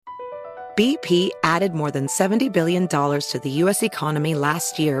BP added more than $70 billion to the U.S. economy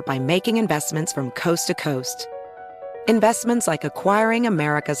last year by making investments from coast to coast. Investments like acquiring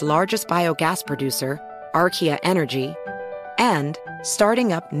America's largest biogas producer, Archaea Energy, and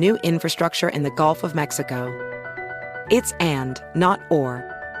starting up new infrastructure in the Gulf of Mexico. It's and, not or.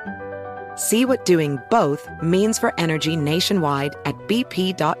 See what doing both means for energy nationwide at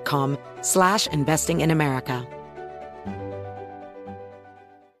bp.com/investing in America.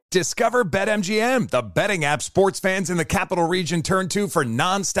 Discover BetMGM, the betting app sports fans in the capital region turn to for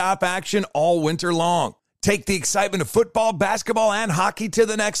nonstop action all winter long. Take the excitement of football, basketball, and hockey to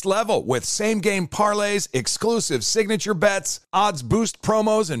the next level with same-game parlays, exclusive signature bets, odds boost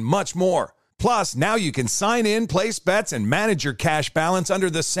promos, and much more. Plus, now you can sign in, place bets, and manage your cash balance under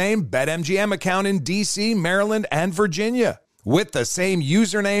the same BetMGM account in D.C., Maryland, and Virginia. With the same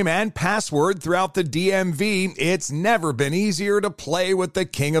username and password throughout the DMV, it's never been easier to play with the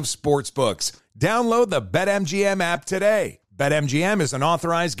king of sportsbooks. Download the BetMGM app today. BetMGM is an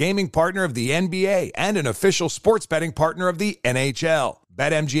authorized gaming partner of the NBA and an official sports betting partner of the NHL.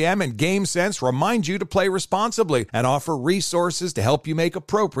 BetMGM and GameSense remind you to play responsibly and offer resources to help you make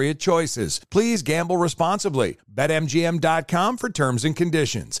appropriate choices. Please gamble responsibly. BetMGM.com for terms and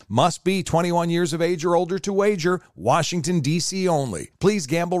conditions. Must be 21 years of age or older to wager. Washington, D.C. only. Please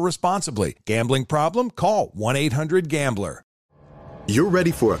gamble responsibly. Gambling problem? Call 1-800-GAMBLER. You're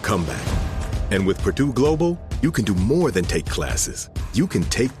ready for a comeback. And with Purdue Global, you can do more than take classes. You can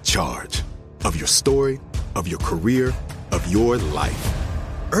take charge of your story, of your career, of your life.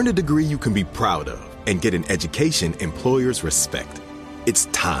 Earn a degree you can be proud of and get an education employers respect. It's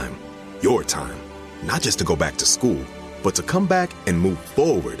time, your time, not just to go back to school, but to come back and move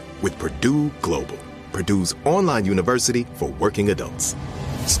forward with Purdue Global, Purdue's online university for working adults.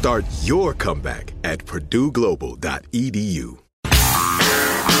 Start your comeback at purdueglobal.edu.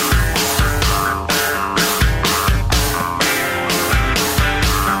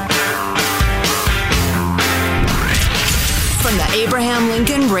 From the Abraham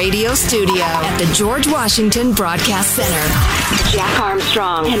Lincoln Radio Studio at the George Washington Broadcast Center, Jack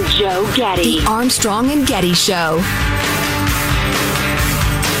Armstrong and Joe Getty. The Armstrong and Getty Show.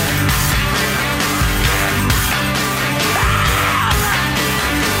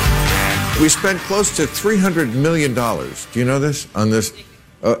 We spent close to $300 million. Do you know this? On this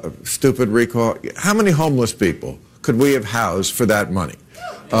stupid recall. How many homeless people could we have housed for that money?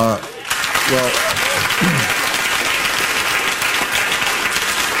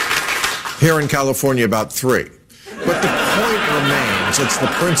 Here in California, about 3. But the point remains, it's the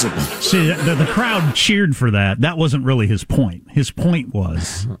principle. See, the crowd cheered for that. That wasn't really his point. His point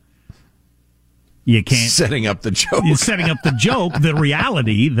was, you can't... Setting up the joke. Setting up the joke, the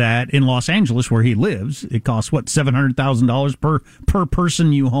reality that in Los Angeles, where he lives, it costs, what, $700,000 per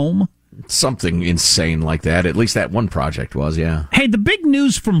person you home? Something insane like that. At least that one project was, yeah. Hey, the big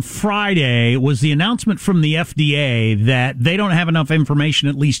news from Friday was the announcement from the FDA that they don't have enough information,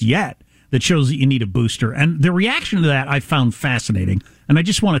 at least yet, that shows that you need a booster. And the reaction to that I found fascinating. And I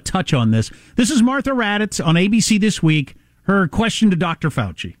just want to touch on this. This is Martha Raddatz on ABC This Week. Her question to Dr.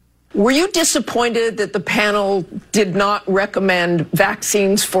 Fauci. Were you disappointed that the panel did not recommend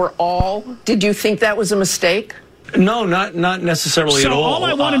vaccines for all? Did you think that was a mistake? No, not necessarily at all. So all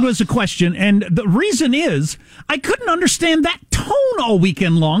I wanted was a question. And the reason is I couldn't understand that tone all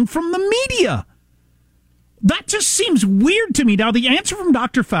weekend long from the media. That just seems weird to me. Now, the answer from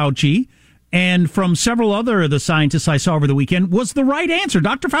Dr. Fauci and from several other of the scientists I saw over the weekend was the right answer.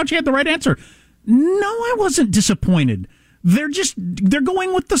 Dr. Fauci had the right answer. No, I wasn't disappointed. They're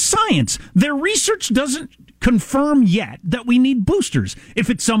going with the science. Their research doesn't confirm yet that we need boosters. If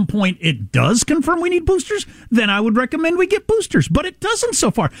at some point it does confirm we need boosters, then I would recommend we get boosters. But it doesn't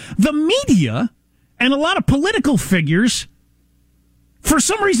so far. The media and a lot of political figures, for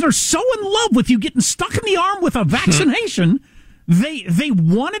some reason, are so in love with you getting stuck in the arm with a vaccination. They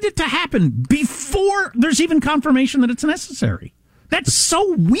wanted it to happen before there's even confirmation that it's necessary. That's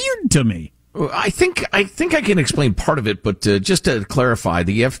so weird to me. I think I can explain part of it, but just to clarify,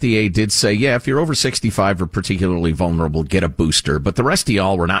 the FDA did say, yeah, if you're over 65 or particularly vulnerable, get a booster. But the rest of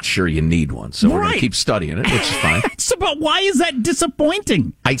y'all, we're not sure you need one. So we're going to keep studying it, which is fine. It's about why is that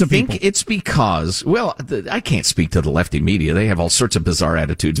disappointing? I think it's because, well, I can't speak to the lefty media. They have all sorts of bizarre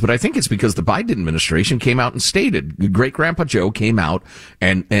attitudes. But I think it's because the Biden administration came out and stated, Great-Grandpa Joe came out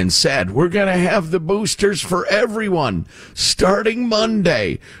and said, we're going to have the boosters for everyone starting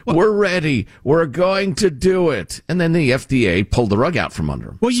Monday. We're ready. We're going to do it. And then the FDA pulled the rug out from under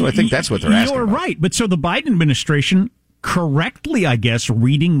them. Well, so I think that's what they're asking You're about. right. But so the Biden administration, correctly, I guess,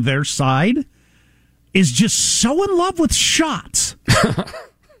 reading their side, is just so in love with shots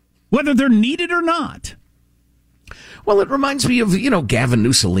whether they're needed or not. Well, it reminds me of, Gavin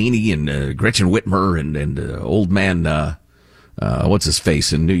Mussolini and Gretchen Whitmer and old man, what's his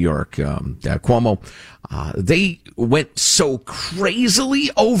face in New York, Cuomo. They went so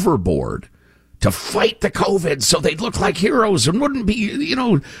crazily overboard to fight the COVID so they'd look like heroes and wouldn't be,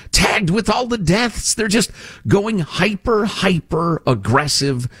 tagged with all the deaths. They're just going hyper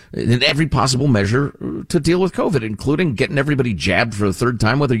aggressive in every possible measure to deal with COVID, including getting everybody jabbed for the third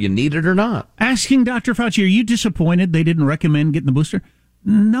time, whether you need it or not. Asking Dr. Fauci, are you disappointed they didn't recommend getting the booster?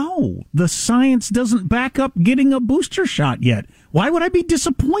 No, the science doesn't back up getting a booster shot yet. Why would I be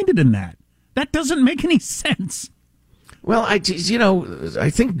disappointed in that? That doesn't make any sense. Well, I think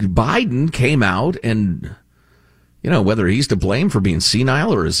Biden came out and, whether he's to blame for being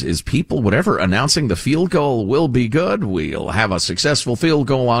senile or his people, whatever, announcing the field goal will be good. We'll have a successful field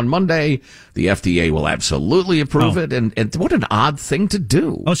goal on Monday. The FDA will absolutely approve it. And what an odd thing to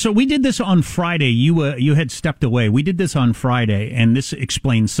do. Oh, so we did this on Friday. You had stepped away. We did this on Friday, and this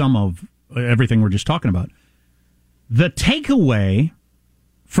explains some of everything we're just talking about. The takeaway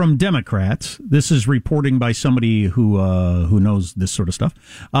from Democrats, this is reporting by somebody who knows this sort of stuff.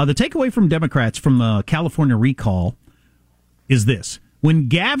 The takeaway from Democrats from the California recall is this. When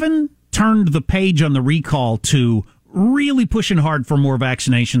Gavin turned the page on the recall to really pushing hard for more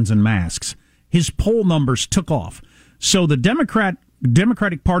vaccinations and masks, his poll numbers took off. So the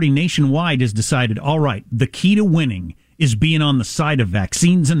Democratic Party nationwide has decided, all right, the key to winning is being on the side of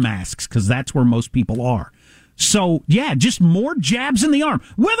vaccines and masks, because that's where most people are. So, yeah, just more jabs in the arm.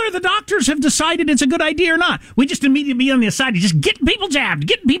 Whether the doctors have decided it's a good idea or not, we just immediately be on the side of just getting people jabbed.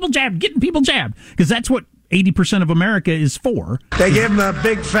 Because that's what 80% of America is for. They gave him a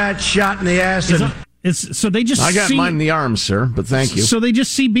big fat shot in the ass. So they just I got mine in the arm, sir, but thank you. So they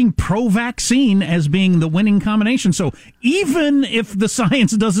just see being pro-vaccine as being the winning combination. So even if the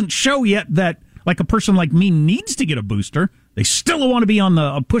science doesn't show yet that, like, a person like me needs to get a booster, they still want to be on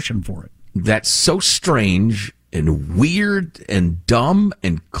the pushing for it. That's so strange and weird and dumb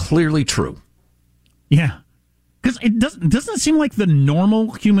and clearly true. Yeah. Because doesn't it seem like the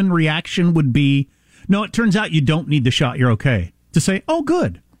normal human reaction would be, no, it turns out you don't need the shot, you're okay. To say, oh,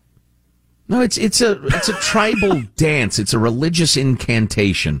 good. No, it's a tribal dance. It's a religious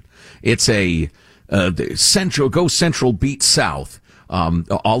incantation. It's a central beat south.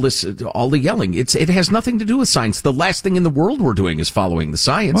 All the yelling. It has nothing to do with science. The last thing in the world we're doing is following the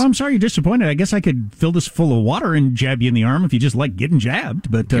science. Well, I'm sorry you're disappointed. I guess I could fill this full of water and jab you in the arm if you just like getting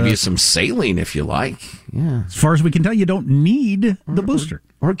jabbed. But give you some saline if you like. Yeah. As far as we can tell, you don't need the booster.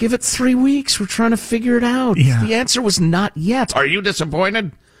 Or give it 3 weeks. We're trying to figure it out. Yeah. The answer was not yet. Are you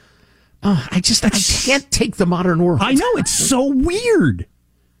disappointed? I can't take the modern world. I know, it's so weird.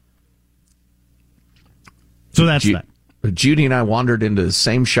 So that's that. Judy and I wandered into the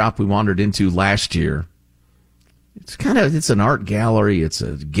same shop we wandered into last year. It's an art gallery. It's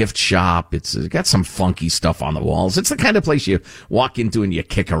a gift shop. It's got some funky stuff on the walls. It's the kind of place you walk into and you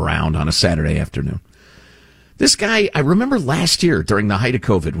kick around on a Saturday afternoon. This guy, I remember last year during the height of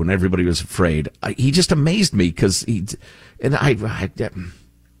COVID when everybody was afraid, he just amazed me because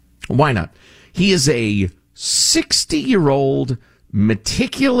why not? He is a 60-year-old,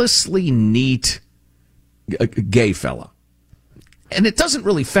 meticulously neat gay fella. And it doesn't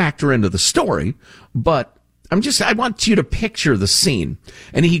really factor into the story, but I want you to picture the scene.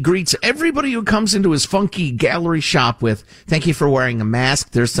 And he greets everybody who comes into his funky gallery shop with, thank you for wearing a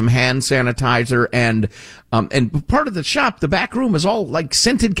mask. There's some hand sanitizer and part of the shop, the back room is all like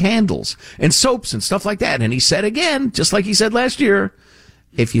scented candles and soaps and stuff like that. And he said again, just like he said last year,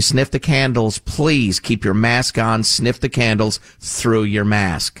 if you sniff the candles, please keep your mask on, sniff the candles through your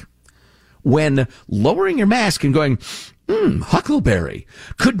mask. When lowering your mask and going, huckleberry,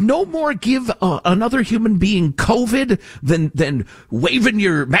 could no more give another human being COVID than waving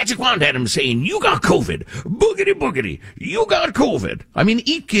your magic wand at him saying, you got COVID, boogity boogity, you got COVID. I mean,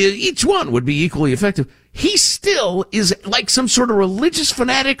 each one would be equally effective. He still is like some sort of religious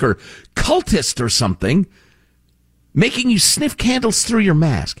fanatic or cultist or something, making you sniff candles through your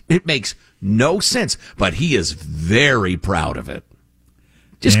mask. It makes no sense, but he is very proud of it.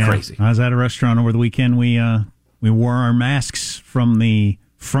 Just crazy. I was at a restaurant over the weekend. We wore our masks from the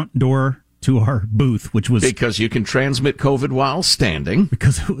front door to our booth, which was because you can transmit COVID while standing.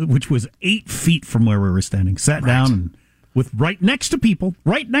 Which was 8 feet from where we were standing. Sat down and with right next to people,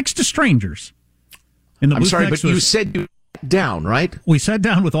 right next to strangers. I'm sorry, but you said you sat down, right? We sat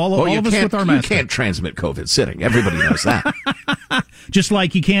down with all of us with our masks. You can't transmit COVID sitting. Everybody knows that. Just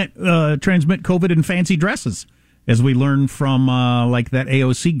like you can't transmit COVID in fancy dresses. As we learned from like that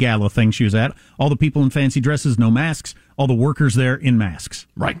AOC gala thing she was at, all the people in fancy dresses, no masks, all the workers there in masks.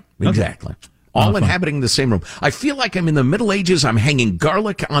 Right, exactly. Okay. All inhabiting the same room. I feel like I'm in the Middle Ages. I'm hanging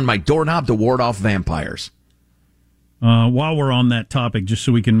garlic on my doorknob to ward off vampires. While we're on that topic, just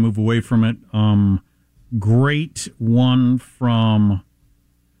so we can move away from it, great one from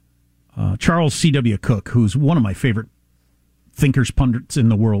Charles C.W. Cook, who's one of my favorite thinkers, pundits in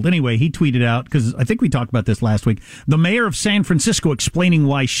the world. Anyway, he tweeted out, because I think we talked about this last week, the mayor of San Francisco explaining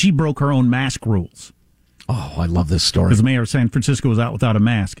why she broke her own mask rules. Oh, I love this story. Because the mayor of San Francisco was out without a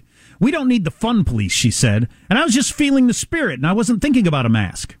mask. We don't need the fun police, she said, and I was just feeling the spirit, and I wasn't thinking about a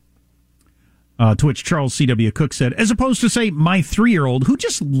mask. To which Charles C.W. Cook said, as opposed to, say, my 3-year-old who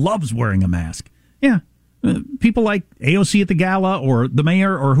just loves wearing a mask. Yeah, people like AOC at the gala or the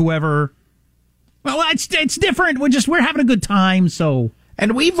mayor or whoever. Well, it's different. We're having a good time, so.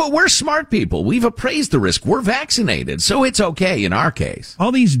 And we're smart people. We've appraised the risk. We're vaccinated, so it's okay in our case.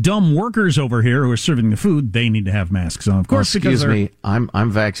 All these dumb workers over here who are serving the food, they need to have masks on. Of course, excuse me,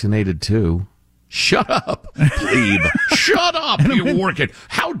 I'm vaccinated too. Shut up, plebe. Shut up, you working.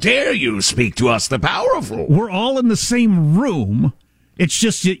 How dare you speak to us, the powerful? We're all in the same room. It's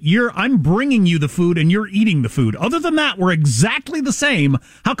just that I'm bringing you the food and you're eating the food. Other than that, we're exactly the same.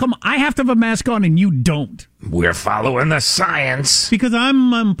 How come I have to have a mask on and you don't? We're following the science. Because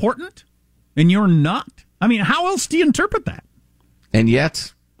I'm important and you're not? I mean, how else do you interpret that? And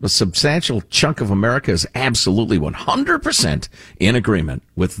yet, a substantial chunk of America is absolutely 100% in agreement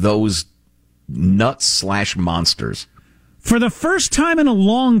with those nuts/monsters. For the first time in a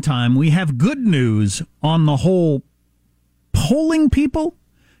long time, we have good news on the whole polling people,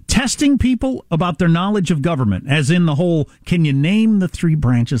 testing people about their knowledge of government, as in the whole, can you name the 3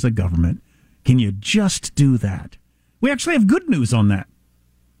 branches of government? Can you just do that? We actually have good news on that.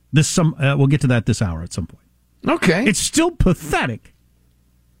 We'll get to that this hour at some point. Okay. It's still pathetic,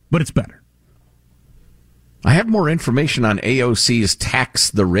 but it's better. I have more information on AOC's Tax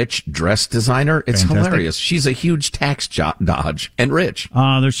the Rich dress designer. It's fantastic. Hilarious. She's a huge tax dodge and rich.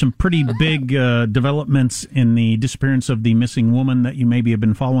 There's some pretty big developments in the disappearance of the missing woman that you maybe have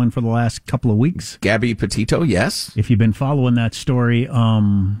been following for the last couple of weeks. Gabby Petito, yes. If you've been following that story,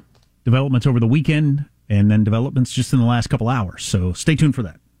 developments over the weekend and then developments just in the last couple hours. So stay tuned for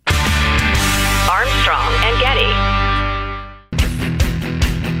that. Armstrong and Getty.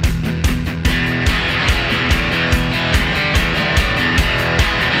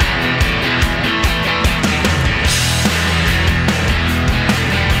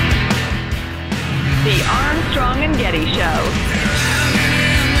 The Armstrong and Getty Show.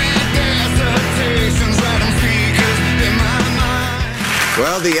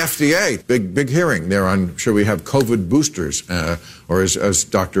 Well, the FDA, big hearing there on, should we have COVID boosters, or as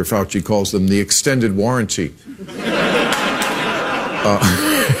Dr. Fauci calls them, the extended warranty.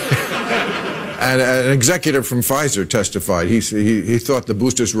 And an executive from Pfizer testified. He thought the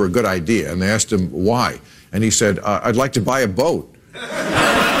boosters were a good idea, and they asked him why. And he said, I'd like to buy a boat.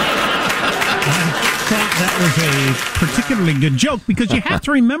 That was a particularly good joke, because you have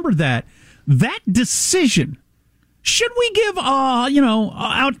to remember that decision, should we give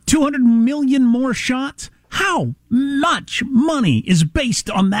out 200 million more shots? How much money is based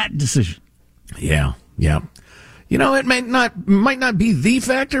on that decision? Yeah. You know, it might not be the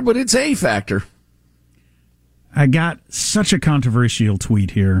factor, but it's a factor. I got such a controversial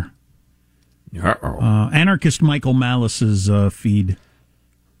tweet here. Anarchist Michael Malice's feed.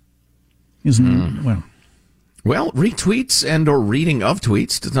 Isn't it? Well, retweets and or reading of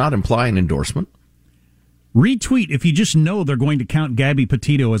tweets does not imply an endorsement. Retweet if you just know they're going to count Gabby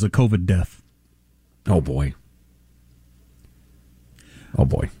Petito as a COVID death. Oh, boy.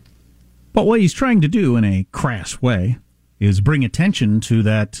 But what he's trying to do in a crass way is bring attention to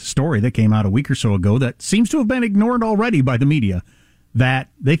that story that came out a week or so ago that seems to have been ignored already by the media, that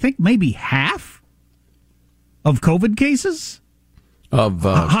they think maybe half of COVID cases of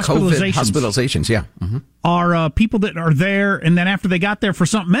hospitalizations, yeah, are people that are there, and then after they got there for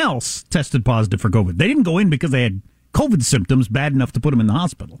something else, tested positive for COVID. They didn't go in because they had COVID symptoms bad enough to put them in the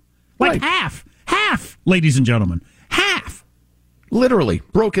hospital. Like half, ladies and gentlemen, half. Literally,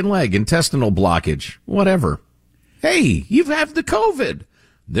 broken leg, intestinal blockage, whatever. Hey, you've had the COVID.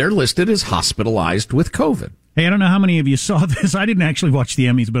 They're listed as hospitalized with COVID. Hey, I don't know how many of you saw this. I didn't actually watch the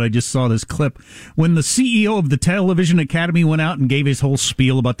Emmys, but I just saw this clip. When the CEO of the Television Academy went out and gave his whole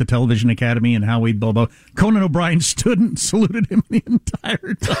spiel about the Television Academy and how he'd blah, blah, Conan O'Brien stood and saluted him the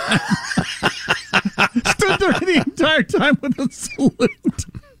entire time. Stood there the entire time with a salute.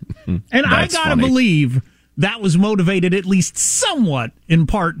 And that's I gotta believe that was motivated at least somewhat in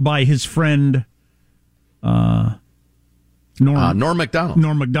part by his friend, Norm Macdonald.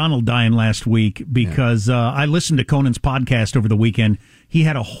 Norm Macdonald dying last week because I listened to Conan's podcast over the weekend. He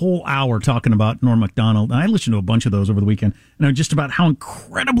had a whole hour talking about Norm Macdonald, and I listened to a bunch of those over the weekend, and just about how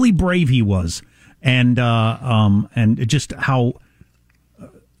incredibly brave he was, and just how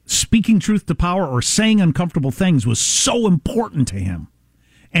speaking truth to power or saying uncomfortable things was so important to him,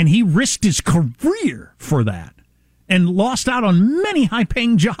 and he risked his career for that, and lost out on many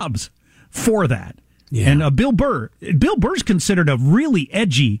high-paying jobs for that. Yeah. And Bill Burr's considered a really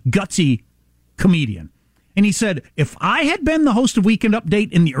edgy, gutsy comedian. And he said, if I had been the host of Weekend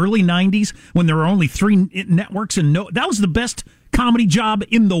Update in the early 90s, when there were only 3 networks, that was the best comedy job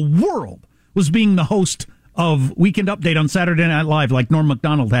in the world, was being the host of Weekend Update on Saturday Night Live like Norm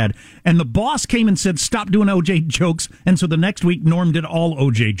Macdonald had. And the boss came and said, stop doing OJ jokes. And so the next week, Norm did all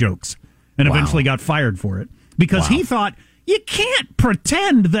OJ jokes and eventually got fired for it. Because he thought, you can't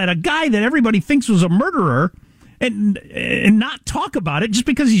pretend that a guy that everybody thinks was a murderer and not talk about it just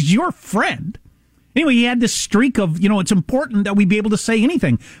because he's your friend. Anyway, he had this streak of, it's important that we be able to say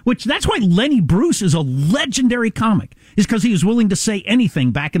anything, which that's why Lenny Bruce is a legendary comic, is because he was willing to say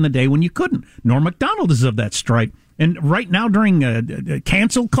anything back in the day when you couldn't. Norm Macdonald is of that stripe. And right now during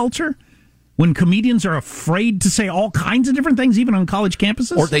cancel culture, when comedians are afraid to say all kinds of different things, even on college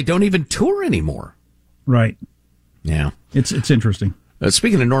campuses. Or they don't even tour anymore. Right. Yeah. It's interesting.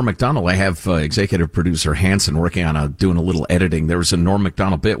 Speaking of Norm Macdonald, I have executive producer Hanson working on doing a little editing. There was a Norm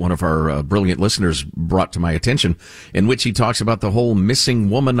Macdonald bit one of our brilliant listeners brought to my attention, in which he talks about the whole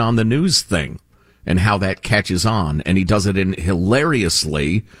missing woman on the news thing and how that catches on. And he does it in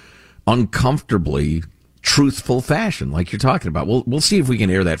hilariously, uncomfortably truthful fashion, like you're talking about. We'll see if we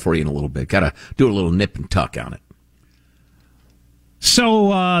can air that for you in a little bit. Got to do a little nip and tuck on it.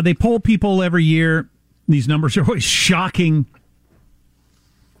 So they poll people every year. These numbers are always shocking.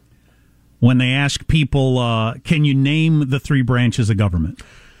 When they ask people, can you name the 3 branches of government?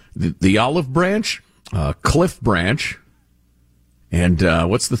 The olive branch, Cliff branch, and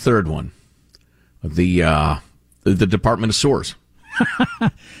what's the third one? The Department of Sewers.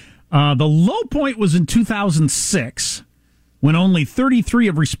 The low point was in 2006, when only 33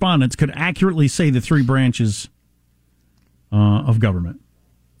 of respondents could accurately say the 3 branches of government.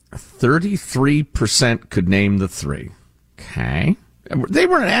 33% could name the 3. Okay. They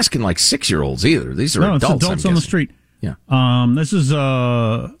weren't asking like 6-year-olds either. These are adults. It's adults on the street. Yeah. This is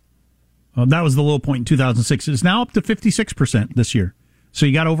that was the low point in 2006. It's now up to 56% this year. So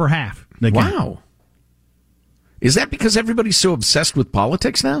you got over half. Wow. Is that because everybody's so obsessed with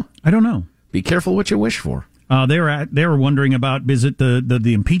politics now? I don't know. Be careful what you wish for. They were wondering about, is it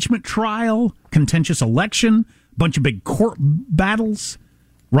the impeachment trial, contentious election, bunch of big court battles,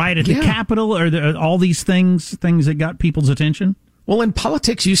 riot at the Capitol, or all these things that got people's attention? Well, and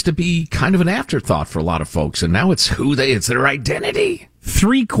politics used to be kind of an afterthought for a lot of folks, and now it's their identity.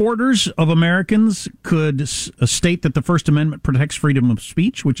 3/4 of Americans could state that the First Amendment protects freedom of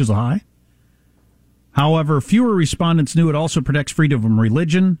speech, which is a high. However, fewer respondents knew it also protects freedom of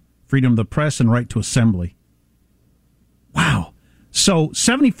religion, freedom of the press, and right to assembly. Wow. So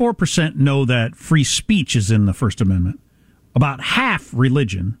 74% know that free speech is in the First Amendment. About half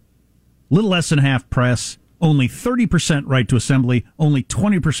religion, little less than half press, only 30% right to assembly, only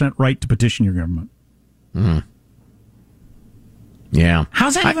 20% right to petition your government. Yeah.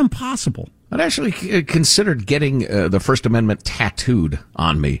 How's that even possible? I'd actually considered getting the First Amendment tattooed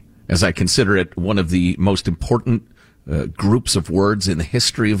on me, as I consider it one of the most important groups of words in the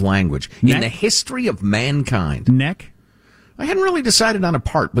history of language, in the history of mankind. Neck? I hadn't really decided on a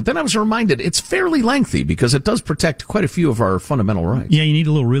part, but then I was reminded it's fairly lengthy because it does protect quite a few of our fundamental rights. Yeah, you need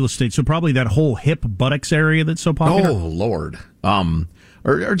a little real estate, so probably that whole hip buttocks area that's so popular. Oh, Lord.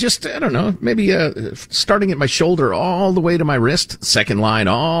 Or just, I don't know, maybe starting at my shoulder all the way to my wrist, second line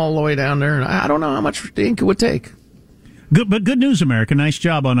all the way down there. I don't know how much ink it would take. Good news, America. Nice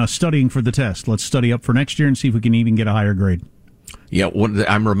job on studying for the test. Let's study up for next year and see if we can even get a higher grade. Yeah, what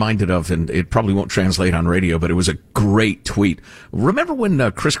I'm reminded of, and it probably won't translate on radio, but it was a great tweet. Remember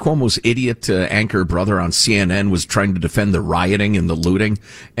when Chris Cuomo's idiot anchor brother on CNN was trying to defend the rioting and the looting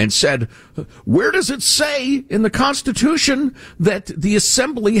and said, where does it say in the Constitution that the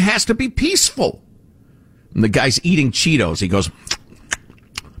assembly has to be peaceful? And the guy's eating Cheetos. He goes,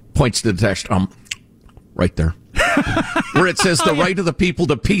 points to the text, right there. Where it says the right of the people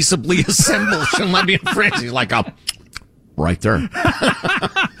to peaceably assemble shall not be infringed. He's like, right there.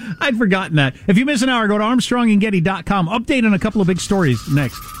 I'd forgotten that. If you miss an hour, go to ArmstrongandGetty.com. Update on a couple of big stories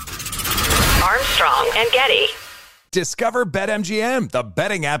next. Armstrong and Getty. Discover BetMGM, the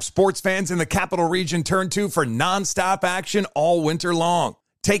betting app sports fans in the capital region turn to for nonstop action all winter long.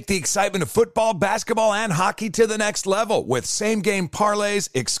 Take the excitement of football, basketball, and hockey to the next level with same-game parlays,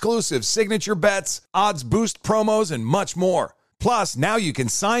 exclusive signature bets, odds boost promos, and much more. Plus, now you can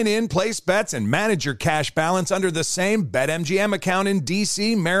sign in, place bets, and manage your cash balance under the same BetMGM account in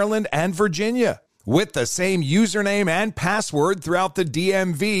D.C., Maryland, and Virginia. With the same username and password throughout the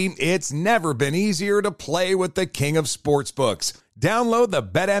DMV, it's never been easier to play with the king of sportsbooks. Download the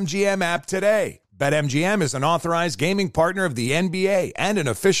BetMGM app today. BetMGM is an authorized gaming partner of the NBA and an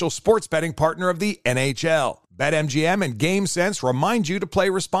official sports betting partner of the NHL. BetMGM and GameSense remind you to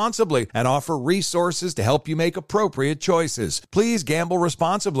play responsibly and offer resources to help you make appropriate choices. Please gamble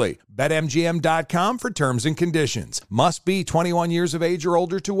responsibly. BetMGM.com for terms and conditions. Must be 21 years of age or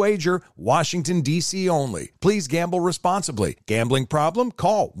older to wager. Washington, D.C. only. Please gamble responsibly. Gambling problem?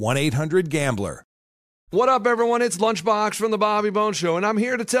 Call 1-800-GAMBLER. What up, everyone? It's Lunchbox from the Bobby Bones Show, and I'm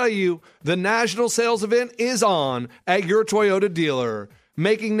here to tell you the national sales event is on at your Toyota dealer,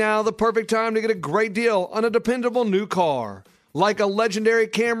 making now the perfect time to get a great deal on a dependable new car. Like a legendary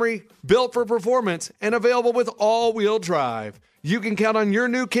Camry, built for performance and available with all-wheel drive. You can count on your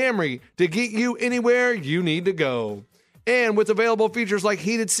new Camry to get you anywhere you need to go. And with available features like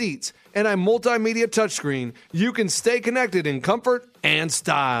heated seats and a multimedia touchscreen, you can stay connected in comfort and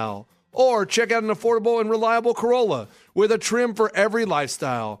style. Or check out an affordable and reliable Corolla with a trim for every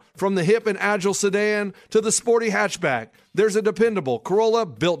lifestyle. From the hip and agile sedan to the sporty hatchback, there's a dependable Corolla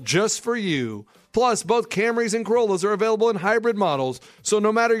built just for you. Plus, both Camrys and Corollas are available in hybrid models, so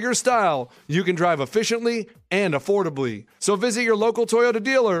no matter your style, you can drive efficiently and affordably. So visit your local Toyota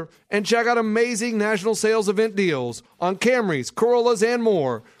dealer and check out amazing national sales event deals on Camrys, Corollas, and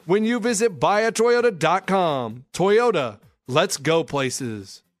more when you visit buyatoyota.com. Toyota, let's go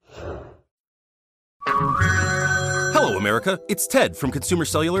places. Hello, America. It's Ted from Consumer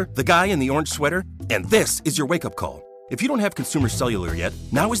Cellular, the guy in the orange sweater, and this is your wake-up call. If you don't have Consumer Cellular yet,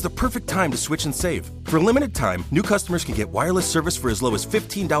 now is the perfect time to switch and save. For a limited time, new customers can get wireless service for as low as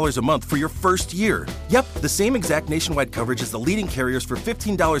 $15 a month for your first year. Yep, the same exact nationwide coverage as the leading carriers for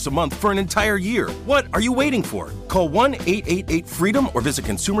 $15 a month for an entire year. What are you waiting for? Call 1-888-FREEDOM or visit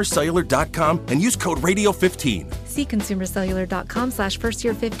ConsumerCellular.com and use code Radio15. See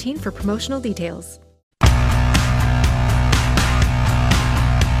ConsumerCellular.com/firstyear15 for promotional details.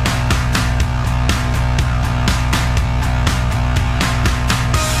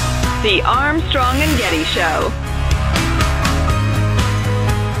 The Armstrong and Getty Show.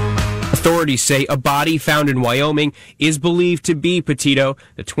 Authorities say a body found in Wyoming is believed to be Petito,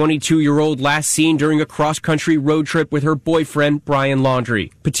 the 22-year-old last seen during a cross-country road trip with her boyfriend, Brian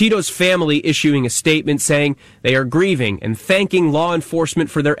Laundrie. Petito's family issuing a statement saying they are grieving and thanking law enforcement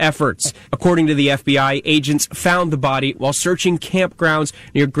for their efforts. According to the FBI, agents found the body while searching campgrounds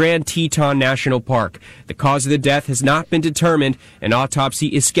near Grand Teton National Park. The cause of the death has not been determined. An autopsy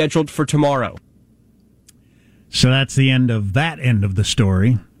is scheduled for tomorrow. So that's the end of that end of the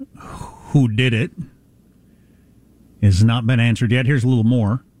story. Who did it has not been answered yet. Here's a little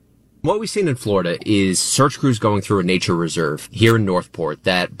more. What we've seen in Florida is search crews going through a nature reserve here in Northport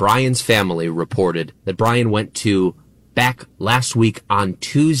that Brian's family reported that Brian went to back last week on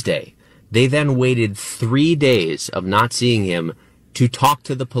Tuesday. They then waited 3 days of not seeing him to talk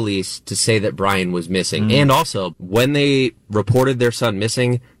to the police to say that Brian was missing. And also, when they reported their son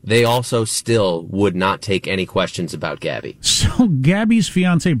missing, they also still would not take any questions about Gabby. So Gabby's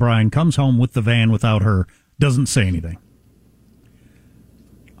fiancé, Brian, comes home with the van without her, doesn't say anything.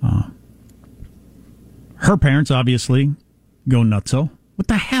 Her parents obviously go nutso. What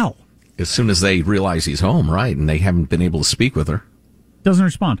the hell? As soon as they realize he's home, right, and they haven't been able to speak with her. Doesn't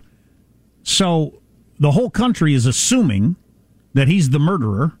respond. So the whole country is assuming that he's the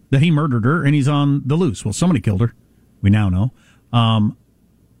murderer, that he murdered her, and he's on the loose. Well, somebody killed her. We now know.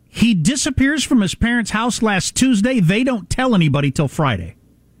 He disappears from his parents' house last Tuesday. They don't tell anybody till Friday.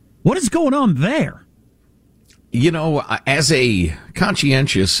 What is going on there? You know, as a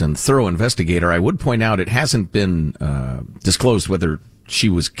conscientious and thorough investigator, I would point out it hasn't been disclosed whether she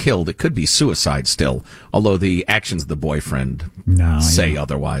was killed. It could be suicide still, although the actions of the boyfriend say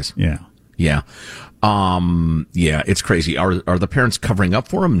otherwise. Yeah. Yeah. Yeah, it's crazy. Are the parents covering up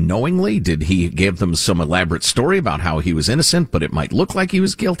for him knowingly? Did he give them some elaborate story about how he was innocent, but it might look like he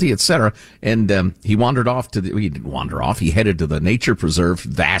was guilty, etc.? And he wandered off to he didn't wander off. He headed to the nature preserve,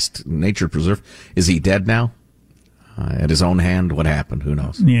 vast nature preserve. Is he dead now? At his own hand? What happened? Who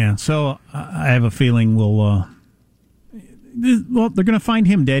knows? Yeah, so I have a feeling they're going to find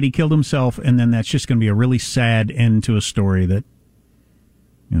him dead. He killed himself, and then that's just going to be a really sad end to a story that,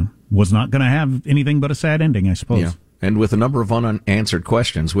 was not going to have anything but a sad ending, I suppose. Yeah. And with a number of unanswered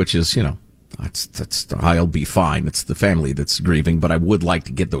questions, which is, I'll be fine. It's the family that's grieving, but I would like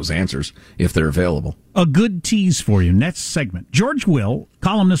to get those answers if they're available. A good tease for you. Next segment. George Will,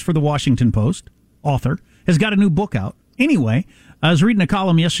 columnist for the Washington Post, author, has got a new book out. Anyway, I was reading a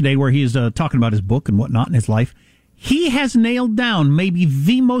column yesterday where he is talking about his book and whatnot in his life. He has nailed down maybe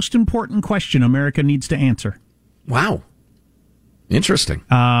the most important question America needs to answer. Wow. Interesting.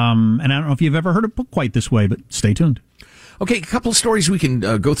 And I don't know if you've ever heard it put quite this way, but stay tuned. Okay, a couple of stories we can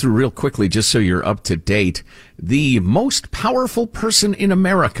go through real quickly just so you're up to date. The most powerful person in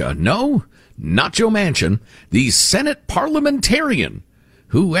America, no, not Joe Manchin, the Senate parliamentarian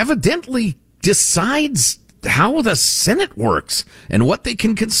who evidently decides how the Senate works and what they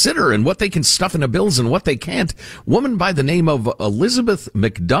can consider and what they can stuff into bills and what they can't. Woman by the name of Elizabeth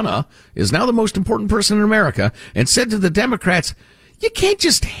McDonough is now the most important person in America and said to the Democrats, you can't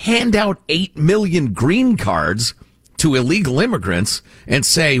just hand out 8 million green cards to illegal immigrants and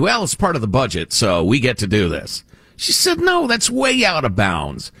say, well, it's part of the budget, so we get to do this. She said, no, that's way out of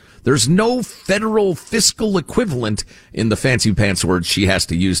bounds. There's no federal fiscal equivalent in the fancy pants words she has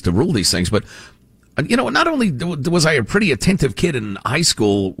to use to rule these things. But, you know, not only was I a pretty attentive kid in high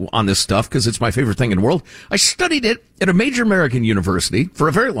school on this stuff, because it's my favorite thing in the world, I studied it at a major American university for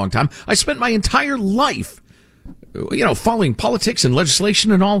a very long time. I spent my entire life, you know, following politics and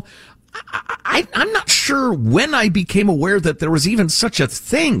legislation and all. I'm not sure when I became aware that there was even such a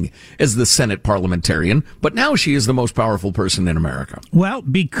thing as the Senate parliamentarian, but now she is the most powerful person in America. Well,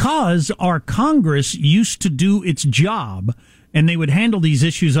 because our Congress used to do its job, and they would handle these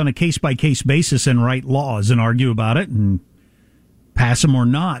issues on a case-by-case basis and write laws and argue about it and pass them or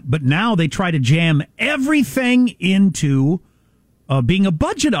not. But now they try to jam everything into being a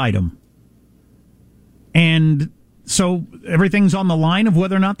budget item. And so everything's on the line of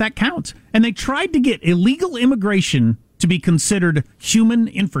whether or not that counts. And they tried to get illegal immigration to be considered human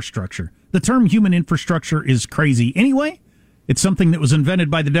infrastructure. The term human infrastructure is crazy anyway. It's something that was invented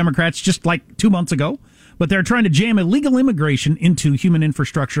by the Democrats just like 2 months ago. But they're trying to jam illegal immigration into human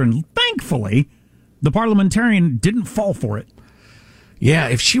infrastructure. And thankfully, the parliamentarian didn't fall for it. Yeah,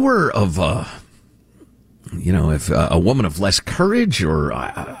 if she were of if a woman of less courage or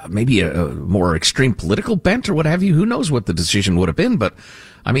maybe a more extreme political bent or what have you, who knows what the decision would have been. But,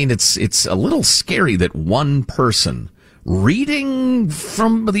 I mean, it's a little scary that one person reading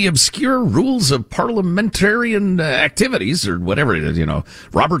from the obscure rules of parliamentarian activities or whatever it is,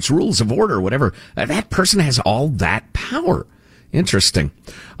 Robert's Rules of Order or whatever, that person has all that power. Interesting.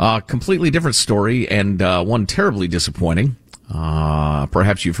 Completely different story and one terribly disappointing.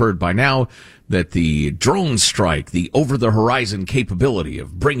 Perhaps you've heard by now that the drone strike, the over-the-horizon capability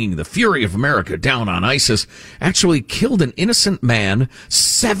of bringing the fury of America down on ISIS, actually killed an innocent man,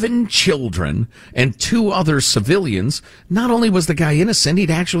 7 children, and 2 other civilians. Not only was the guy innocent,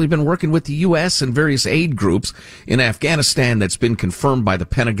 he'd actually been working with the U.S. and various aid groups in Afghanistan. That's been confirmed by the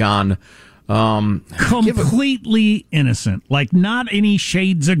Pentagon. Completely innocent, like not any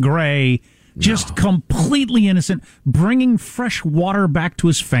shades of gray. Just completely innocent, bringing fresh water back to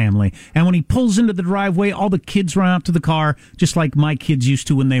his family. And when he pulls into the driveway, all the kids run out to the car, just like my kids used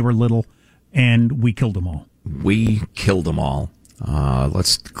to when they were little, and we killed them all. We killed them all.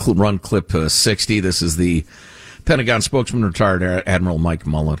 Let's run clip 60. This is the Pentagon spokesman, retired Admiral Mike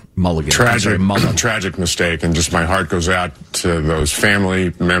Mulligan. Tragic mistake, and just my heart goes out to those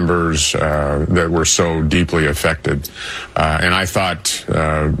family members that were so deeply affected. And I thought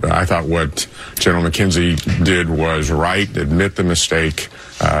what General McKenzie did was right, admit the mistake,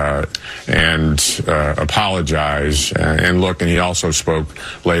 and apologize. And look, and he also spoke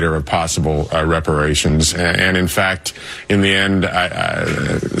later of possible reparations. And in fact, in the end,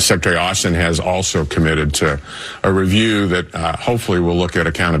 Secretary Austin has also committed to a review that hopefully will look at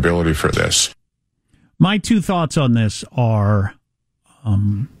accountability for this. My 2 thoughts on this are,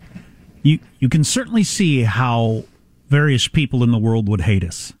 you can certainly see how various people in the world would hate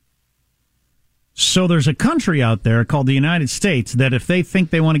us. So there's a country out there called the United States that if they think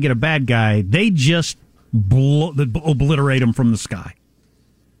they want to get a bad guy, they just obliterate him from the sky.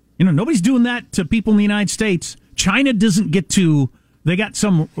 Nobody's doing that to people in the United States. China doesn't get to. They got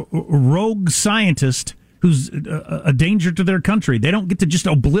some rogue scientist who's a danger to their country. They don't get to just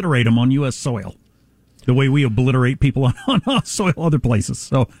obliterate them on U.S. soil the way we obliterate people on soil other places.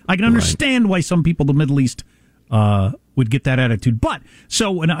 So I can understand why some people in the Middle East would get that attitude. But,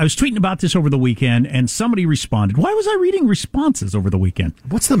 so when I was tweeting about this over the weekend, and somebody responded. Why was I reading responses over the weekend?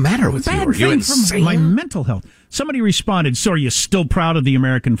 What's the matter with you? Are you insane? From my mental health. Somebody responded, so are you still proud of the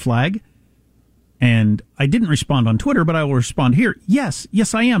American flag? And I didn't respond on Twitter, but I will respond here. Yes,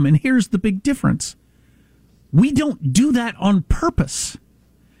 I am. And here's the big difference. We don't do that on purpose.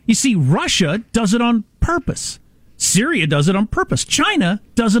 You see, Russia does it on purpose. Syria does it on purpose. China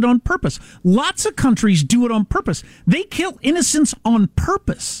does it on purpose. Lots of countries do it on purpose. They kill innocents on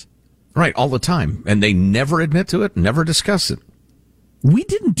purpose. Right, all the time. And they never admit to it, never discuss it. We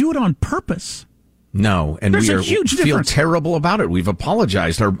didn't do it on purpose. No, and There's we a huge feel difference. terrible about it. We've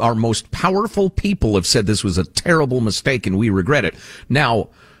apologized. Our most powerful people have said this was a terrible mistake, and we regret it. Now,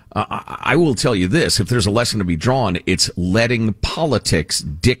 I will tell you this. If there's a lesson to be drawn, it's letting politics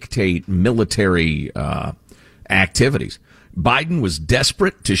dictate military activities. Biden was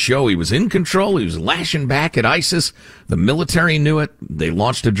desperate to show he was in control. He was lashing back at ISIS. The military knew it. They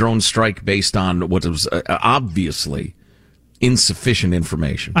launched a drone strike based on what was obviously insufficient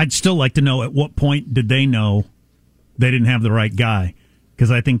information. I'd still like to know at what point did they know they didn't have the right guy,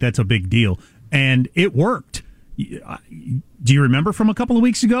 because I think that's a big deal. And it worked. Do you remember from a couple of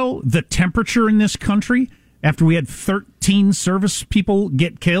weeks ago the temperature in this country after we had 13 service people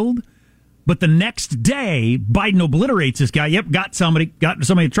get killed? But the next day, Biden obliterates this guy. Yep, got somebody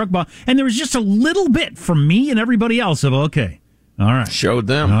a truck bomb. And there was just a little bit from me and everybody else of, okay, all right. Showed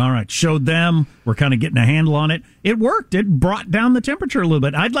them. All right, showed them. We're kind of getting a handle on it. It worked. It brought down the temperature a little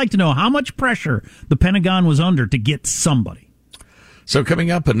bit. I'd like to know how much pressure the Pentagon was under to get somebody. So coming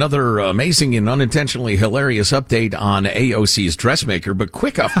up, another amazing and unintentionally hilarious update on AOC's dressmaker. But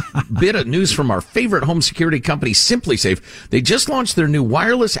quick up bit of news from our favorite home security company, SimpliSafe. They just launched their new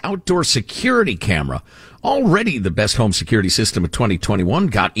wireless outdoor security camera. Already the best home security system of 2021,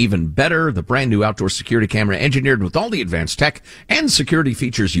 got even better. The brand new outdoor security camera engineered with all the advanced tech and security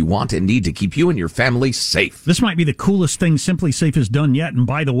features you want and need to keep you and your family safe. This might be the coolest thing SimpliSafe has done yet. And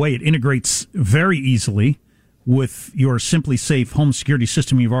by the way, it integrates very easily with your SimpliSafe home security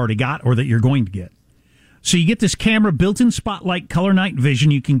system you've already got or that you're going to get. So you get this camera, built-in spotlight, color night vision.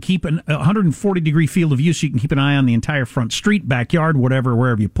 You can keep a 140-degree field of view, so you can keep an eye on the entire front street, backyard, whatever,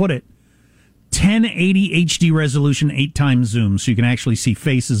 wherever you put it. 1080 HD resolution, 8x zoom, so you can actually see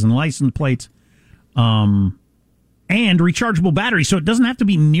faces and license plates. And rechargeable battery, so it doesn't have to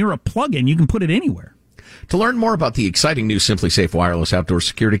be near a plug-in. You can put it anywhere. To learn more about the exciting new SimpliSafe wireless outdoor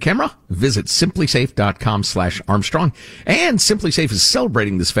security camera, visit simplisafe.com/Armstrong. And SimpliSafe is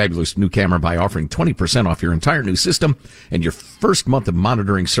celebrating this fabulous new camera by offering 20% off your entire new system and your first month of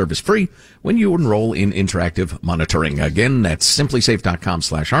monitoring service free when you enroll in interactive monitoring. Again, that's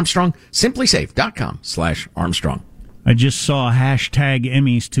simplisafe.com/Armstrong, simplisafe.com/Armstrong. I just saw hashtag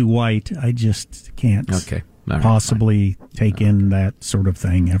Emmys too white. I just can't possibly take in that sort of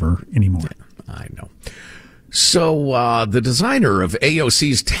thing ever anymore. I know. So, the designer of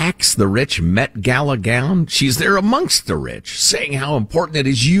AOC's Tax the Rich Met Gala gown, she's there amongst the rich, saying how important it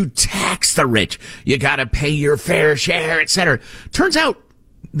is you tax the rich. You gotta pay your fair share, etc. Turns out,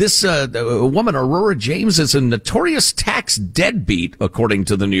 this woman, Aurora James, is a notorious tax deadbeat, according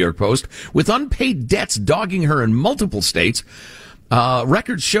to the New York Post, with unpaid debts dogging her in multiple states.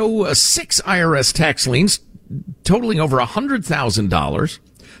 Records show 6 IRS tax liens totaling over $100,000.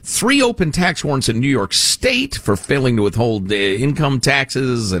 3 open tax warrants in New York State for failing to withhold income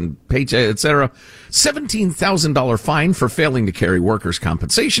taxes and paycheck, etc. $17,000 fine for failing to carry workers'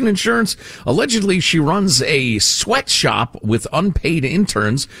 compensation insurance. Allegedly, she runs a sweatshop with unpaid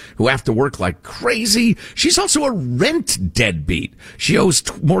interns who have to work like crazy. She's also a rent deadbeat. She owes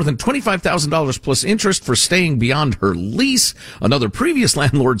more than $25,000 plus interest for staying beyond her lease. Another previous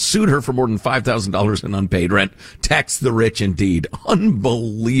landlord sued her for more than $5,000 in unpaid rent. Tax the rich indeed.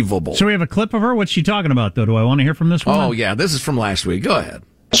 Unbelievable. So we have a clip of her. What's she talking about, though? Do I want to hear from this one? Oh, yeah. This is from last week. Go ahead.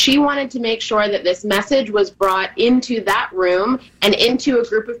 She wanted to make sure that this message was brought into that room and into a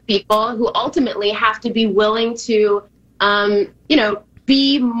group of people who ultimately have to be willing to,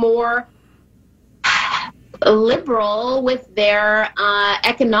 be more liberal with their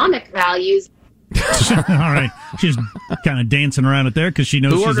economic values. All right. She's kind of dancing around it there because she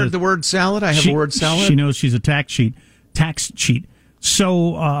knows Who she's ordered the word salad? I have a word salad. She knows she's a tax cheat.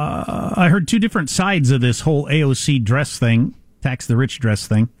 So I heard 2 different sides of this whole AOC dress thing. Tax the rich dress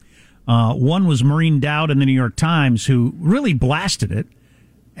thing. One was Maureen Dowd in the New York Times, who really blasted it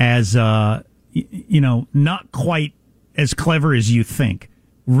as, not quite as clever as you think.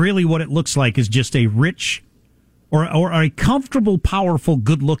 Really what it looks like is just a rich or a comfortable, powerful,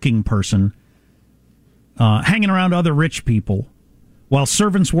 good-looking person hanging around other rich people while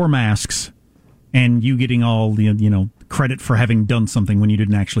servants wore masks and you getting all the, credit for having done something when you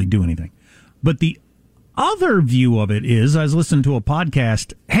didn't actually do anything. But the other view of it is, I was listening to a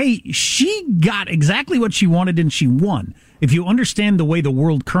podcast, hey, she got exactly what she wanted and she won. If you understand the way the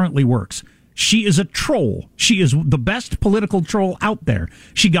world currently works, she is a troll. She is the best political troll out there.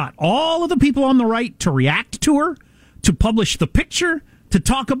 She got all of the people on the right to react to her, to publish the picture, to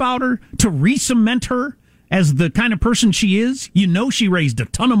talk about her, to re-cement her as the kind of person she is. You know she raised a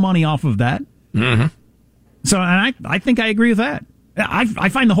ton of money off of that. Mm-hmm. So and I think I agree with that. I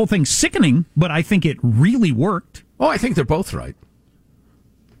find the whole thing sickening, but I think it really worked. Oh, I think they're both right.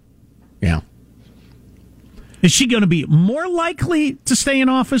 Yeah. Is she going to be more likely to stay in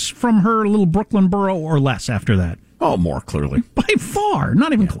office from her little Brooklyn borough or less after that? Oh, more clearly. By far.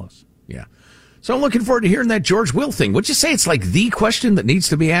 Not even close. Yeah. So I'm looking forward to hearing that George Will thing. Would you say it's like the question that needs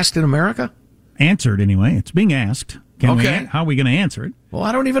to be asked in America? Answered, anyway. It's being asked. Okay. How are we going to answer it? Well,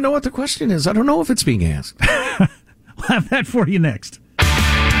 I don't even know what the question is. I don't know if it's being asked. We'll have that for you next.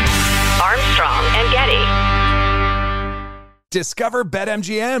 Armstrong and Getty. Discover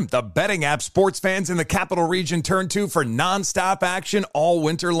BetMGM, the betting app sports fans in the capital region turn to for nonstop action all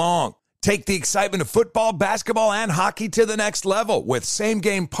winter long. Take the excitement of football, basketball, and hockey to the next level with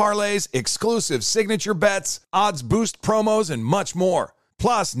same-game parlays, exclusive signature bets, odds boost promos, and much more.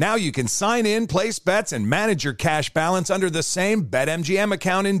 Plus, now you can sign in, place bets, and manage your cash balance under the same BetMGM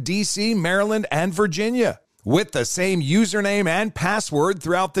account in D.C., Maryland, and Virginia. With the same username and password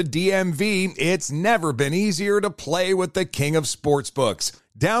throughout the DMV, it's never been easier to play with the king of sportsbooks.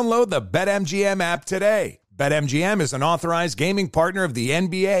 Download the BetMGM app today. BetMGM is an authorized gaming partner of the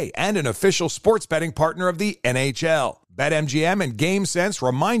NBA and an official sports betting partner of the NHL. BetMGM and GameSense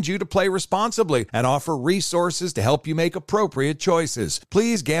remind you to play responsibly and offer resources to help you make appropriate choices.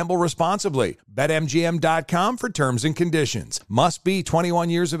 Please gamble responsibly. BetMGM.com for terms and conditions. Must be 21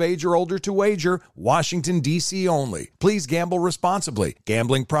 years of age or older to wager. Washington, D.C. only. Please gamble responsibly.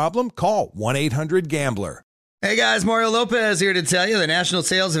 Gambling problem? Call 1-800-GAMBLER. Hey guys, Mario Lopez here to tell you the national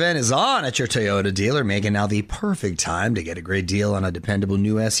sales event is on at your Toyota dealer, making now the perfect time to get a great deal on a dependable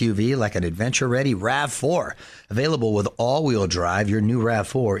new SUV like an adventure-ready RAV4. Available with all-wheel drive, your new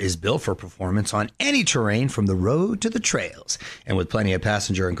RAV4 is built for performance on any terrain from the road to the trails. And with plenty of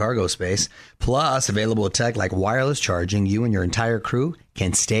passenger and cargo space, plus available tech like wireless charging, you and your entire crew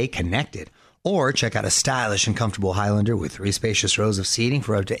can stay connected. Or check out a stylish and comfortable Highlander with 3 spacious rows of seating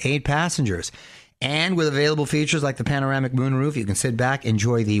for up to 8 passengers. And with available features like the panoramic moonroof, you can sit back,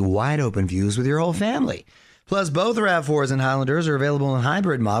 enjoy the wide-open views with your whole family. Plus, both RAV4s and Highlanders are available in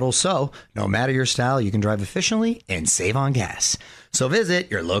hybrid models, so no matter your style, you can drive efficiently and save on gas. So visit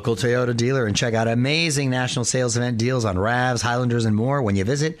your local Toyota dealer and check out amazing national sales event deals on RAVs, Highlanders, and more when you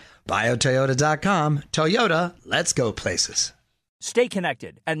visit biotoyota.com. Toyota, let's go places. Stay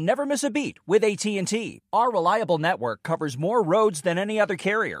connected and never miss a beat with AT&T. Our reliable network covers more roads than any other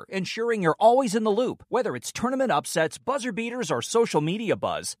carrier, ensuring you're always in the loop. Whether it's tournament upsets, buzzer beaters, or social media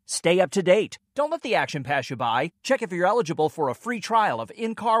buzz, stay up to date. Don't let the action pass you by. Check if you're eligible for a free trial of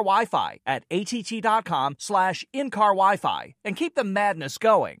in-car Wi-Fi at att.com/in-car Wi-Fi and keep the madness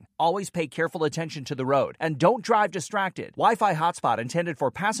going. Always pay careful attention to the road and don't drive distracted. Wi-Fi hotspot intended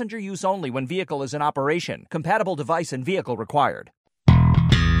for passenger use only when vehicle is in operation. Compatible device and vehicle required.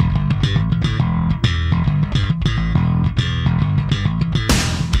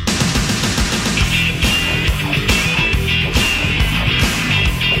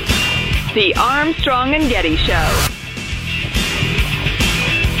 The Armstrong and Getty Show.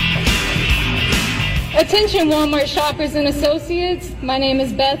 Attention Walmart shoppers and associates. My name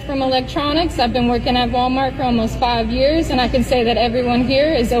is Beth from Electronics. I've been working at Walmart for almost 5 years, and I can say that everyone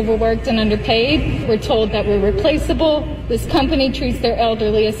here is overworked and underpaid. We're told that we're replaceable. This company treats their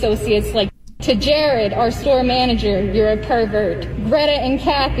elderly associates like to Jared, our store manager, you're a pervert. Greta and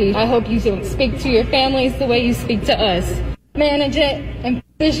Kathy, I hope you speak to your families the way you speak to us. Manage it, and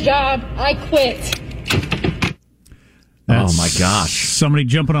this job, I quit. Oh my gosh. Somebody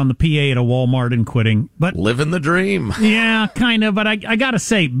jumping on the PA at a Walmart and quitting. But living the dream. Yeah, kind of. But I got to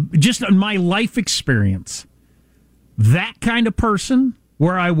say, just in my life experience, that kind of person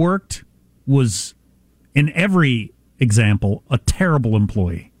where I worked was, in every example, a terrible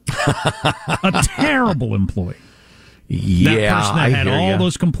employee. A terrible employee. Yeah, that person that had all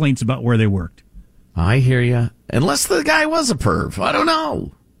those complaints about where they worked. I hear you. Unless the guy was a perv. I don't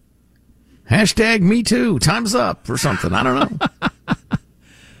know. Hashtag me too. Time's up or something. I don't know.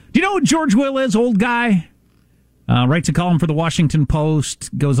 Do you know who George Will is? Old guy. Writes a column for the Washington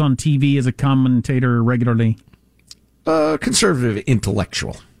Post. Goes on TV as a commentator regularly. Conservative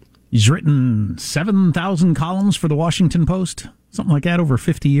intellectual. He's written 7,000 columns for the Washington Post. Something like that over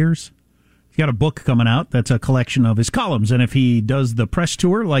 50 years. He's got a book coming out that's a collection of his columns. And if he does the press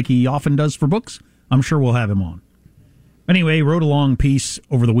tour like he often does for books, I'm sure we'll have him on. Anyway, he wrote a long piece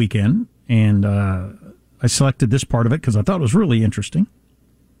over the weekend. And I selected this part of it because I thought it was really interesting.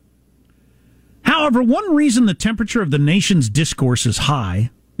 However, one reason the temperature of the nation's discourse is high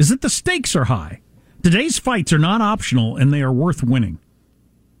is that the stakes are high. Today's fights are not optional, and they are worth winning.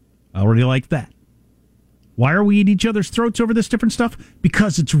 I already like that. Why are we at each other's throats over this different stuff?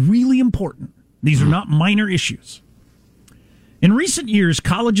 Because it's really important. These are not minor issues. In recent years,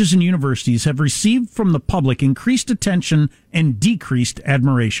 colleges and universities have received from the public increased attention and decreased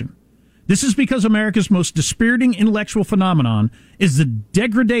admiration. This is because America's most dispiriting intellectual phenomenon is the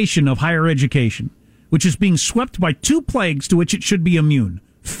degradation of higher education, which is being swept by two plagues to which it should be immune: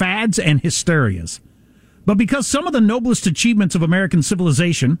 fads and hysterias. But because some of the noblest achievements of American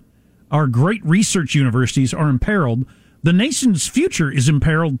civilization, our great research universities, are imperiled, the nation's future is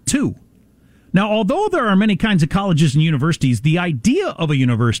imperiled too. Now, although there are many kinds of colleges and universities, the idea of a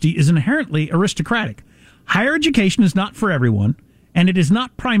university is inherently aristocratic. Higher education is not for everyone, and it is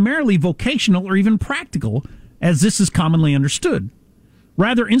not primarily vocational or even practical, as this is commonly understood.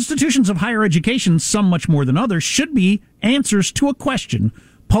 Rather, institutions of higher education, some much more than others, should be answers to a question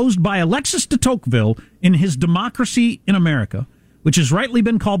posed by Alexis de Tocqueville in his Democracy in America, which has rightly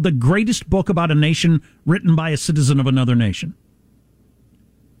been called the greatest book about a nation written by a citizen of another nation.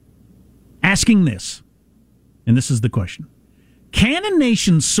 Asking this, and this is the question: can a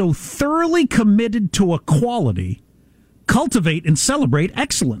nation so thoroughly committed to equality cultivate and celebrate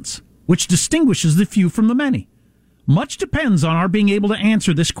excellence, which distinguishes the few from the many? Much depends on our being able to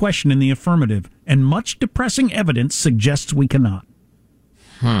answer this question in the affirmative, and much depressing evidence suggests we cannot.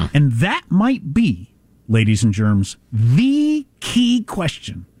 And that might be, ladies and germs, the key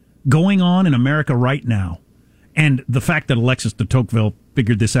question going on in America right now. And the fact that Alexis de Tocqueville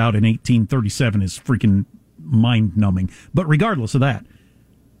figured this out in 1837 is freaking mind-numbing. But regardless of that,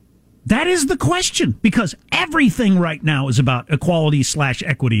 that is the question, because everything right now is about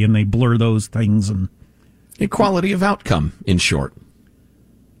equality/equity, and they blur those things. And equality of outcome, in short.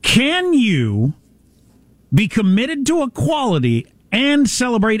 Can you be committed to equality and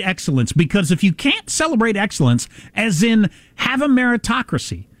celebrate excellence? Because if you can't celebrate excellence, as in have a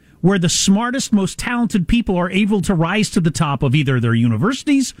meritocracy, where the smartest, most talented people are able to rise to the top of either their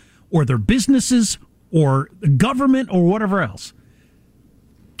universities or their businesses or government or whatever else.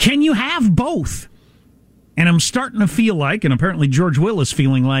 Can you have both? And I'm starting to feel like, and apparently George Will is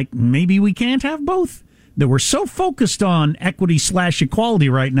feeling like, maybe we can't have both. That we're so focused on equity/equality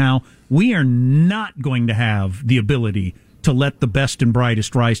right now, we are not going to have the ability to let the best and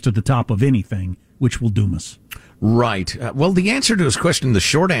brightest rise to the top of anything, which will doom us. Right. Well, the answer to his question, the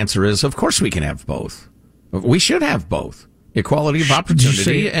short answer is, of course we can have both. We should have both. Equality of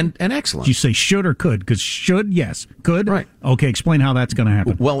opportunity and excellence. Did you say should or could? Because should, yes. Could? Right. Okay, explain how that's going to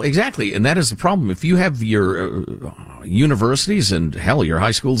happen. Well, exactly. And that is the problem. If you have your universities and, hell, your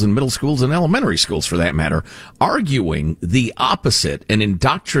high schools and middle schools and elementary schools, for that matter, arguing the opposite and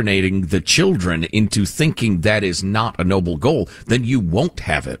indoctrinating the children into thinking that is not a noble goal, then you won't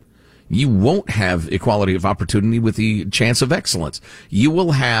have it. You won't have equality of opportunity with the chance of excellence. You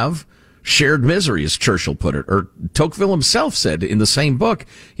will have shared misery, as Churchill put it, or Tocqueville himself said in the same book.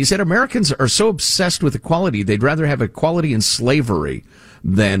 He said Americans are so obsessed with equality, they'd rather have equality in slavery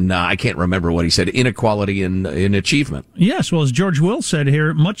than, I can't remember what he said, inequality in achievement. Yes, well, as George Will said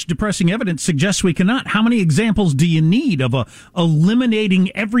here, much depressing evidence suggests we cannot. How many examples do you need of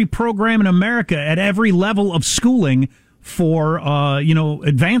eliminating every program in America at every level of schooling for,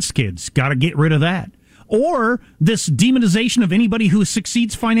 advanced kids? Got to get rid of that. Or this demonization of anybody who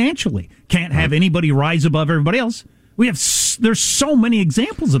succeeds financially. Can't have anybody rise above everybody else. There's so many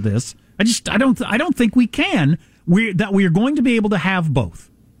examples of this. I don't think we can. We are going to be able to have both.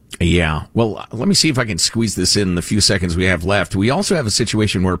 Yeah. Well, let me see if I can squeeze this in the few seconds we have left. We also have a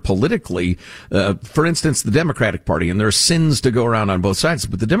situation where politically, for instance, the Democratic Party, and there are sins to go around on both sides,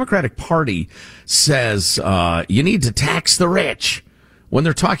 but the Democratic Party says you need to tax the rich when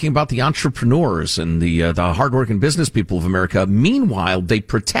they're talking about the entrepreneurs and the hardworking business people of America. Meanwhile, they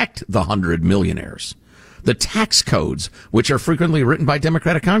protect the 100 millionaires. The tax codes, which are frequently written by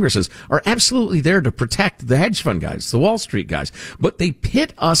Democratic Congresses, are absolutely there to protect the hedge fund guys, the Wall Street guys. But they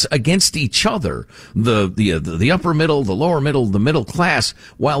pit us against each other, the upper middle, the lower middle, the middle class,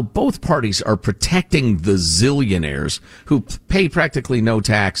 while both parties are protecting the zillionaires who pay practically no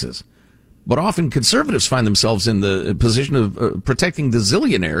taxes. But often conservatives find themselves in the position of protecting the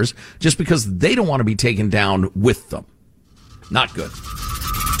zillionaires just because they don't want to be taken down with them. Not good.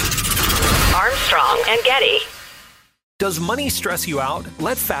 Armstrong and Getty. Does money stress you out?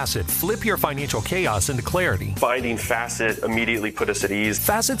 Let Facet flip your financial chaos into clarity. Finding Facet immediately put us at ease.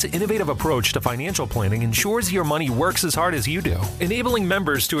 Facet's innovative approach to financial planning ensures your money works as hard as you do, enabling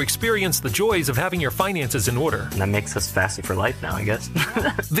members to experience the joys of having your finances in order. That makes us Facet for life now, I guess.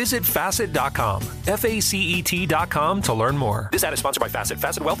 Visit Facet.com, FACET.com to learn more. This ad is sponsored by Facet.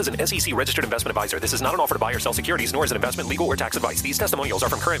 Facet Wealth is an SEC registered investment advisor. This is not an offer to buy or sell securities, nor is it investment, legal, or tax advice. These testimonials are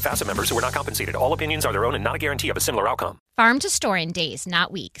from current Facet members who are not compensated. All opinions are their own and not a guarantee of a similar outcome. Farm to store in days,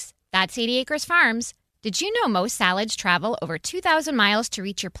 not weeks. That's 80 Acres Farms. Did you know most salads travel over 2,000 miles to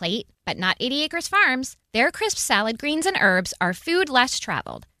reach your plate? But not 80 Acres Farms. Their crisp salad greens and herbs are food less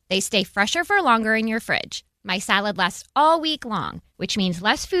traveled. They stay fresher for longer in your fridge. My salad lasts all week long, which means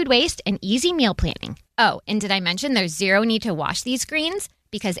less food waste and easy meal planning. Oh, and did I mention there's zero need to wash these greens?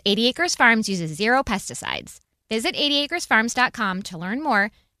 Because 80 Acres Farms uses zero pesticides. Visit 80acresfarms.com to learn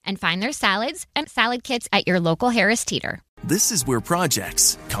more and find their salads and salad kits at your local Harris Teeter. This is where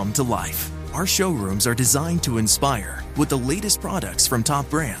projects come to life. Our showrooms are designed to inspire with the latest products from top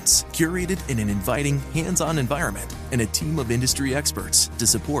brands, curated in an inviting, hands-on environment, and a team of industry experts to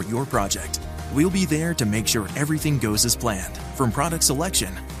support your project. We'll be there to make sure everything goes as planned, from product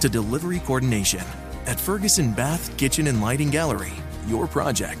selection to delivery coordination. At Ferguson Bath, Kitchen, and Lighting Gallery, your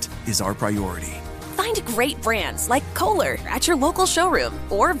project is our priority. Find great brands like Kohler at your local showroom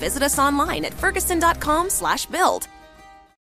or visit us online at ferguson.com/build.